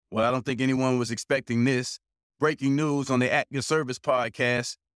Well, I don't think anyone was expecting this. Breaking news on the At Your Service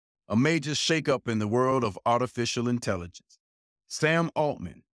podcast, a major shakeup in the world of artificial intelligence. Sam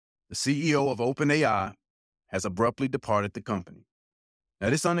Altman, the CEO of OpenAI, has abruptly departed the company. Now,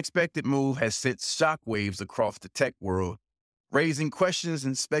 this unexpected move has sent shockwaves across the tech world, raising questions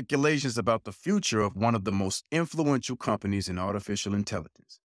and speculations about the future of one of the most influential companies in artificial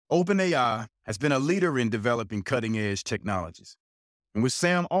intelligence. OpenAI has been a leader in developing cutting-edge technologies. And with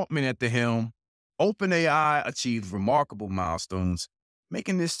Sam Altman at the helm, OpenAI achieved remarkable milestones,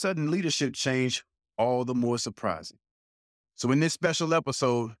 making this sudden leadership change all the more surprising. So in this special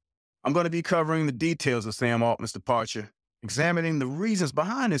episode, I'm going to be covering the details of Sam Altman's departure, examining the reasons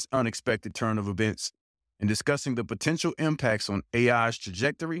behind this unexpected turn of events, and discussing the potential impacts on AI's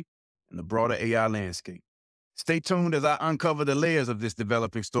trajectory and the broader AI landscape. Stay tuned as I uncover the layers of this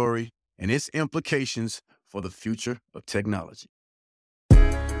developing story and its implications for the future of technology.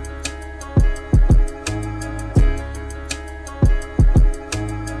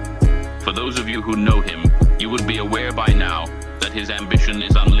 For those of you who know him, you would be aware by now that his ambition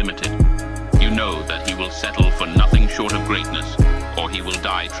is unlimited. You know that he will settle for nothing short of greatness, or he will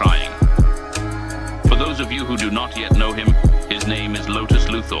die trying. For those of you who do not yet know him, his name is Lotus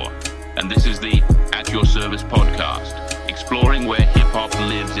Luthor, and this is the At Your Service podcast, exploring where hip-hop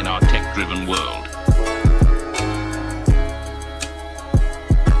lives in our tech-driven world.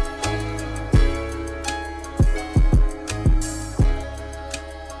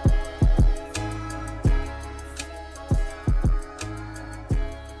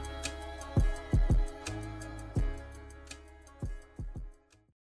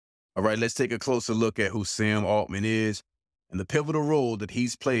 All right, let's take a closer look at who Sam Altman is and the pivotal role that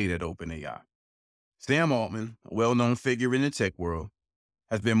he's played at OpenAI. Sam Altman, a well-known figure in the tech world,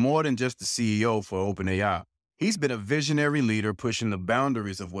 has been more than just the CEO for OpenAI. He's been a visionary leader pushing the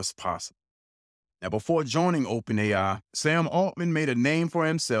boundaries of what's possible. Now, before joining OpenAI, Sam Altman made a name for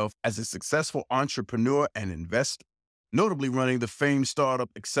himself as a successful entrepreneur and investor, notably running the famed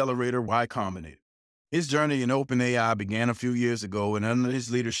startup accelerator Y Combinator. His journey in OpenAI began a few years ago, and under his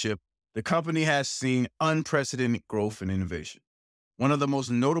leadership, the company has seen unprecedented growth and innovation. One of the most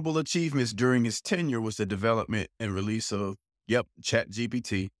notable achievements during his tenure was the development and release of,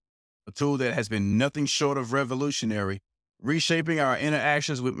 ChatGPT, a tool that has been nothing short of revolutionary, reshaping our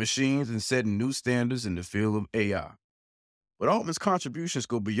interactions with machines and setting new standards in the field of AI. But Altman's contributions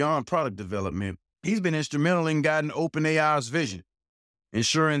go beyond product development. He's been instrumental in guiding OpenAI's vision,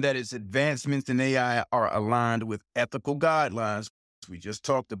 ensuring that its advancements in AI are aligned with ethical guidelines. We just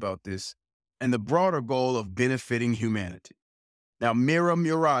talked about this, and the broader goal of benefiting humanity. Now, Mira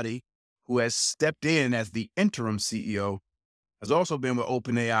Murati, who has stepped in as the interim CEO, has also been with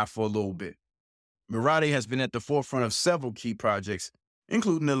OpenAI for a little bit. Murati has been at the forefront of several key projects,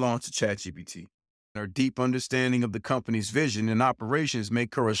 including the launch of ChatGPT. Her deep understanding of the company's vision and operations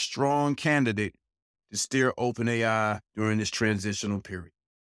make her a strong candidate to steer OpenAI during this transitional period.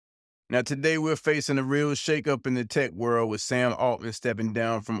 Now, today we're facing a real shakeup in the tech world with Sam Altman stepping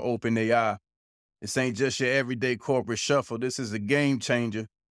down from OpenAI. This ain't just your everyday corporate shuffle. This is a game changer,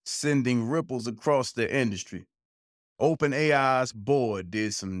 sending ripples across the industry. OpenAI's board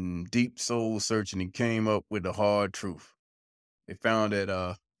did some deep soul searching and came up with the hard truth. They found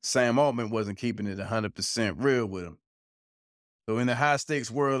that Sam Altman wasn't keeping it 100% real with him. So in the high-stakes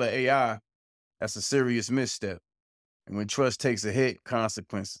world of AI, that's a serious misstep. And when trust takes a hit,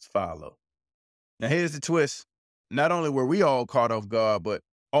 consequences follow. Now, here's the twist. Not only were we all caught off guard, but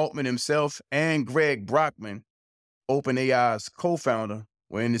Altman himself and Greg Brockman, OpenAI's co-founder,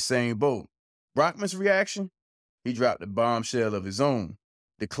 were in the same boat. Brockman's reaction? He dropped a bombshell of his own,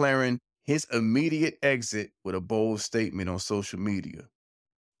 declaring his immediate exit with a bold statement on social media.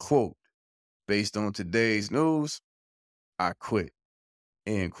 Quote, "Based on today's news, I quit."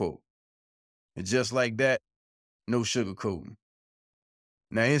 End quote. And just like that, no sugarcoating.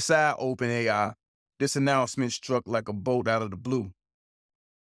 Now, inside OpenAI, this announcement struck like a bolt out of the blue.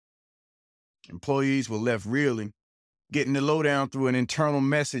 Employees were left reeling, getting the lowdown through an internal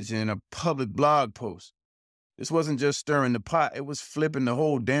message and a public blog post. This wasn't just stirring the pot, it was flipping the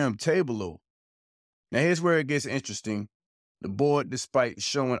whole damn table over. Now, here's where it gets interesting. The board, despite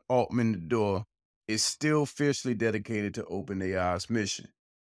showing Altman the door, is still fiercely dedicated to OpenAI's mission.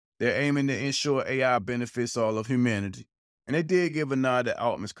 They're aiming to ensure AI benefits all of humanity. And they did give a nod to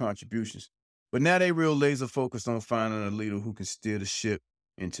Altman's contributions. But now they real laser focused on finding a leader who can steer the ship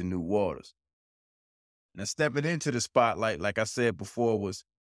into new waters. Now, stepping into the spotlight, like I said before, was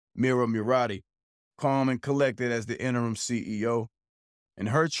Mira Murati, calm and collected as the interim CEO. And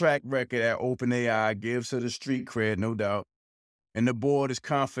her track record at OpenAI gives her the street cred, no doubt. and the board is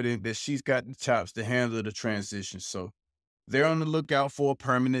confident that she's got the chops to handle the transition. So they're on the lookout for a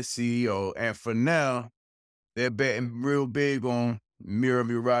permanent CEO, and for now, they're betting real big on Mira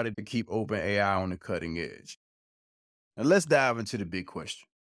Murati to keep OpenAI on the cutting edge. Now let's dive into the big question.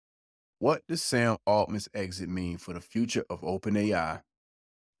 What does Sam Altman's exit mean for the future of OpenAI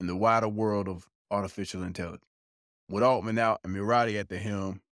and the wider world of artificial intelligence? With Altman out and Murati at the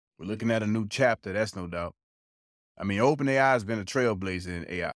helm, we're looking at a new chapter, that's no doubt. I mean, OpenAI has been a trailblazer in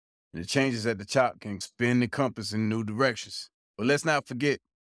AI, and the changes at the top can spin the compass in new directions. But let's not forget,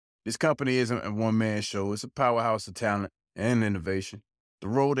 this company isn't a one-man show. It's a powerhouse of talent and innovation. The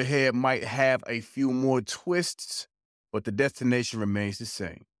road ahead might have a few more twists, but the destination remains the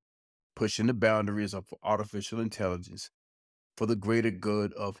same, pushing the boundaries of artificial intelligence for the greater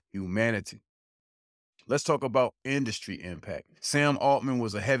good of humanity. Let's talk about industry impact. Sam Altman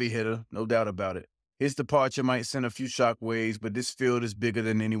was a heavy hitter, no doubt about it. His departure might send a few shockwaves, but this field is bigger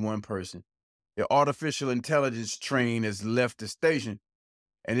than any one person. The artificial intelligence train has left the station,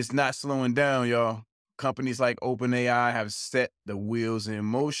 and it's not slowing down, y'all. Companies like OpenAI have set the wheels in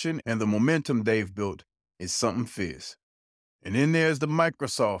motion, and the momentum they've built is something fierce. And then there's the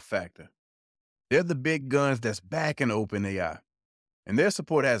Microsoft factor. They're the big guns that's backing OpenAI, and their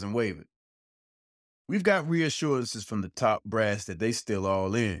support hasn't wavered. We've got reassurances from the top brass that they still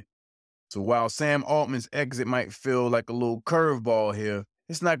all in. So while Sam Altman's exit might feel like a little curveball here,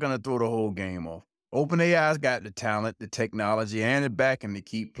 it's not going to throw the whole game off. OpenAI's got the talent, the technology, and the backing to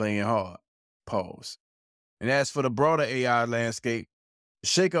keep playing hard. Pause. And as for the broader AI landscape, the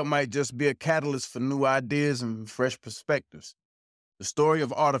shakeup might just be a catalyst for new ideas and fresh perspectives. The story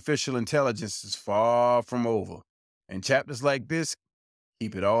of artificial intelligence is far from over, and chapters like this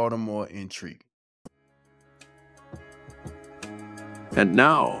keep it all the more intriguing. And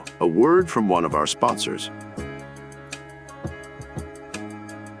now, a word from one of our sponsors.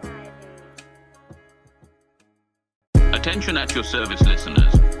 Attention at your service,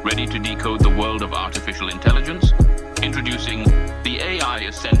 listeners. Ready to decode the world of artificial intelligence? Introducing the AI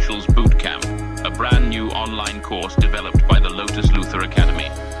Essentials Bootcamp, a brand new online course developed by the Lotus Luther Academy.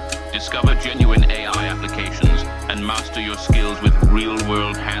 Discover genuine AI applications and master your skills with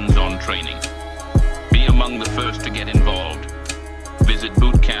real-world hands-on training. Be among the first to get involved. Visit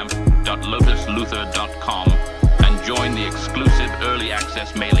bootcamp.lotusluther.com and join the exclusive early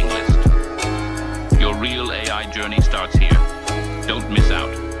access mailing list. Your real AI journey starts here. Don't miss out.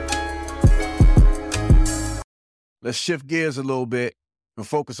 Let's shift gears a little bit and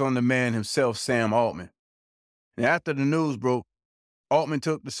focus on the man himself, Sam Altman. And after the news broke, Altman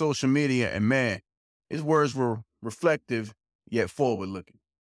took to social media, and man, his words were reflective yet forward-looking.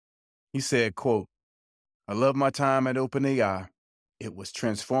 He said, quote, "I love my time at OpenAI. It was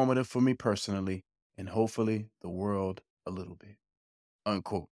transformative for me personally and hopefully the world a little bit."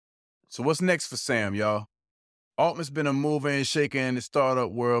 Unquote. So what's next for Sam, y'all? Altman's been a mover and shaker in the startup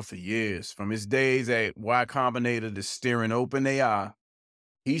world for years. From his days at Y Combinator to steering OpenAI,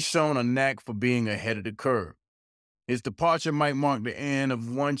 he's shown a knack for being ahead of the curve. His departure might mark the end of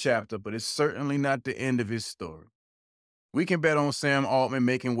one chapter, but it's certainly not the end of his story. We can bet on Sam Altman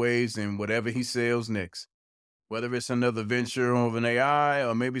making waves in whatever he sells next, whether it's another venture of an AI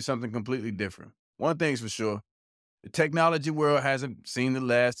or maybe something completely different. One thing's for sure, the technology world hasn't seen the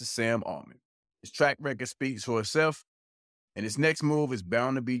last of Sam Altman. His track record speaks for itself, and his next move is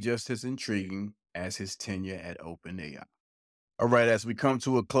bound to be just as intriguing as his tenure at OpenAI. All right, as we come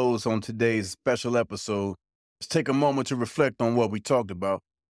to a close on today's special episode, let's take a moment to reflect on what we talked about,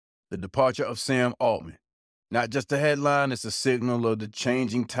 the departure of Sam Altman. Not just a headline, it's a signal of the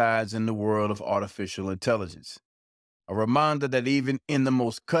changing tides in the world of artificial intelligence. A reminder that even in the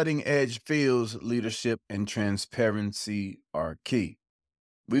most cutting-edge fields, leadership and transparency are key.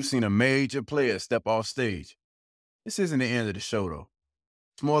 We've seen a major player step off stage. This isn't the end of the show, though.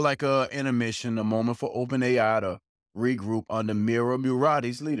 It's more like an intermission, a moment for OpenAI to regroup under Mira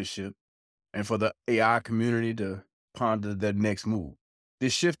Murati's leadership and for the AI community to ponder their next move.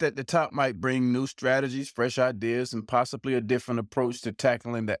 This shift at the top might bring new strategies, fresh ideas, and possibly a different approach to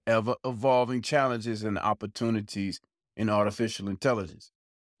tackling the ever-evolving challenges and opportunities in artificial intelligence.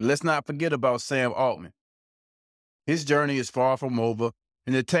 Let's not forget about Sam Altman. His journey is far from over,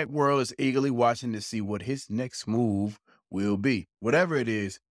 and the tech world is eagerly watching to see what his next move will be. Whatever it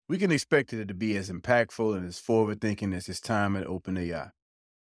is, we can expect it to be as impactful and as forward-thinking as his time at OpenAI.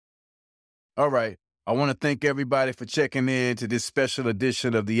 All right, I want to thank everybody for checking in to this special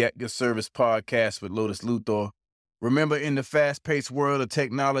edition of the At Your Service podcast with Lotus Luthor. Remember, in the fast-paced world of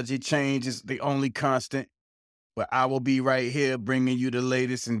technology, change is the only constant. But I will be right here bringing you the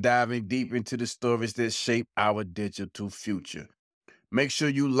latest and diving deep into the stories that shape our digital future. Make sure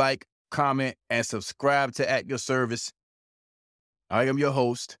you like, comment, and subscribe to At Your Service. I am your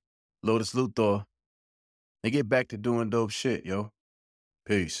host, Lotus Luthor. And get back to doing dope shit, yo.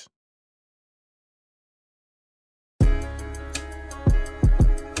 Peace.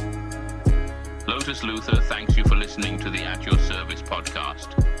 Lotus Luthor thanks you for listening to the At Your Service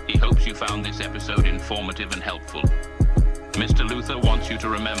podcast. He hopes you found this episode informative and helpful. Mr. Luthor wants you to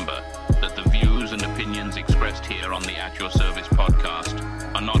remember that the views and opinions expressed here on the At Your Service podcast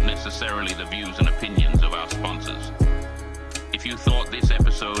are not necessarily the views and opinions of our sponsors. If you thought this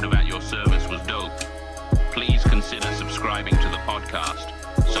episode of At Your Service was dope, please consider subscribing to the podcast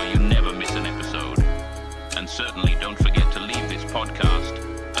so you never miss an episode. And certainly don't forget to leave this podcast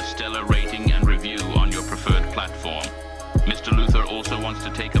a stellar rating and review on your preferred platform. Mr. Luthor also wants to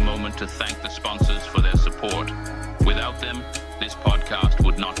take a moment to thank the sponsors for their support. Without them, this podcast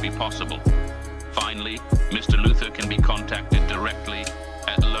would not be possible. Finally, Mr. Luthor can be contacted directly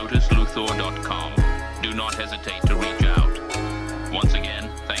at lotusluthor.com. Do not hesitate to reach out. Once again,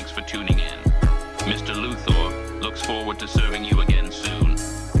 thanks for tuning in. Mr. Luthor looks forward to serving you again soon.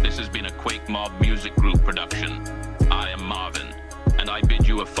 This has been a Quake Mob Music Group production. I am Marvin, and I bid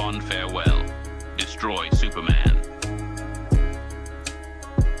you a fond farewell. Destroy Superman.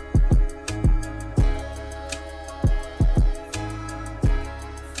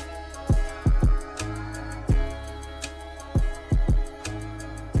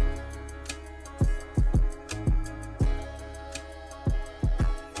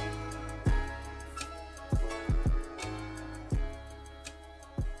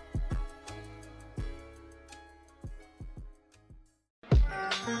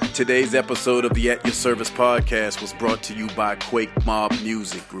 Today's episode of the At Your Service podcast was brought to you by Quake Mob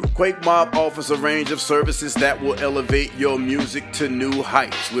Music Group. Quake Mob offers a range of services that will elevate your music to new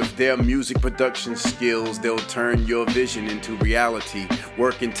heights. With their music production skills, they'll turn your vision into reality,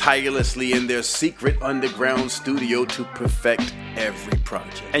 working tirelessly in their secret underground studio to perfect every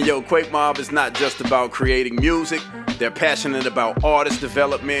project. And yo, Quake Mob is not just about creating music. They're passionate about artist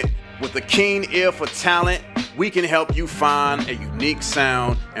development. With a keen ear for talent, we can help you find a unique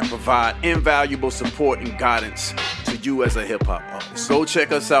sound and provide invaluable support and guidance to you as a hip-hop artist. So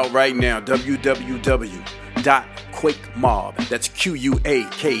check us out right now, www.quakemob, that's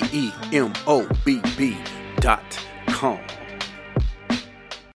QUAKEMOBB.com.